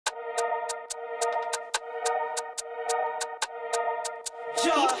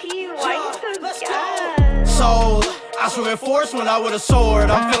Tayshi, why you so scared? Sold. I swing in force when I with a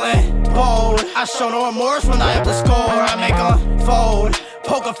sword. I'm feeling bold. I show no remorse when I have to score. I make 'em fold.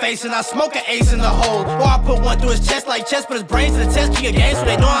 Poker face and I smoke an ace in the hole. Or I put one through his chest like chess, put his brains to the test. Kick a game so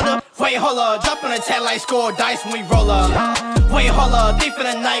they know how to. Wait, hold up, drop on a tag like score dice when we roll up. Wait, hold up, thief in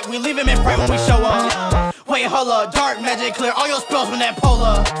the night, we leave him in fright when we show up. Wait, hold up, dark magic clear all your spells when that pull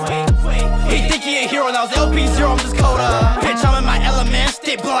up. He think he a hero, now it's LP0, I'm just Coda. Bitch, I'm in my element,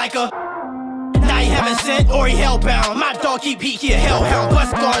 stick like a. Now he haven't sent or he hellbound. My dog keep heat, he a hellhound.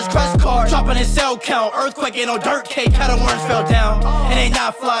 Bust guards, crush cards, dropping his cell count. Earthquake ain't no dirt cake, how the worms fell down. And they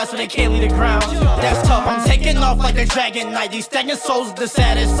not fly, so they can't leave the ground. That's tough, I'm taking off like the Dragon Knight. These stagnant souls is the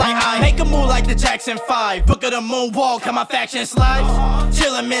saddest sight. I make a move like the Jackson 5. Book of the moonwalk, how my faction slides.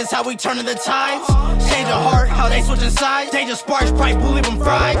 Chillin' miss how we turning the tides. Change of heart, how they switching sides. Danger sparks, bright, we'll leave them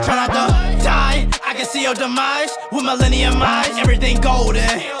fried. Try not to die, I can see your demise. With millennium eyes, everything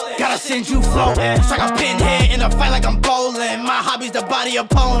golden. Gotta send you floating. Strike a pinhead in a fight like I'm bowling. My hobby's the body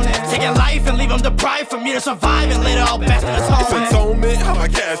opponent. Taking life and leave them deprived for me to survive and later all back to atonement. It's atonement, how my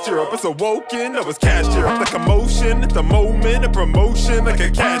cash tear up. It's awoken, I was cash tear up. The commotion, at the moment, a promotion like a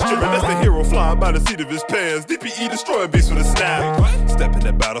cash tear. And that's the hero flying by the seat of his pants. DPE destroying beats with a snap. Step in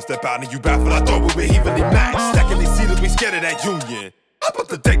that battle, step out and you baffled. I thought we were evenly matched. Stacking these seeders, we scared of that union. How about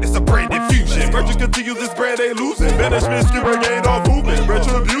the deck that's a brand infusion? Virtue continues, this brand ain't losing. Banishment, skewer, gain all movement.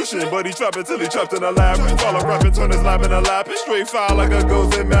 Retribution, but he trapping till he trapped in a lab. Follow rapping, turn his lap in a lap. And straight fire like a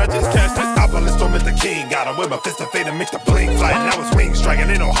ghost in matches. Catch this obelisk, torment the king. Got him with my fist of fate and make the blink fly. Now his wings striking,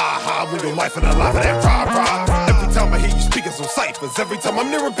 ain't no ha-ha. When your life and the life of that rah-rah. Every time I hear you speaking some ciphers. Every time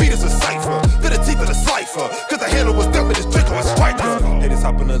I'm near a beat, it's a cipher. To the teeth of the cipher. Cause the handle was dealt with this trick or a striker. Haters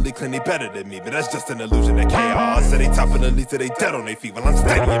hopping the league, claim they better than me. But that's just an illusion of chaos. Said they topping the league till they dead on their feet. Well, I'm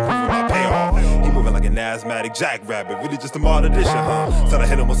steady improving my payoff. He moving like an asthmatic jackrabbit. Really just a mod edition, huh? Said I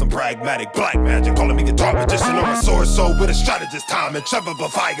hit him with some pragmatic black magic. Calling me a dark magician or a sword soul with a strategist time. And Trevor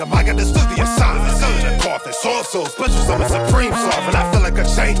Bavaiga, Mike understood the assignment. Selling a coffin, sword soul, special summon supreme soft. And I feel like a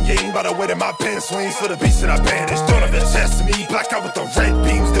chain gang by the way that my pen swings for the beast that I banish. Don't ever test me, black out with the red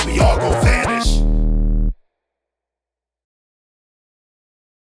beams. Then we all go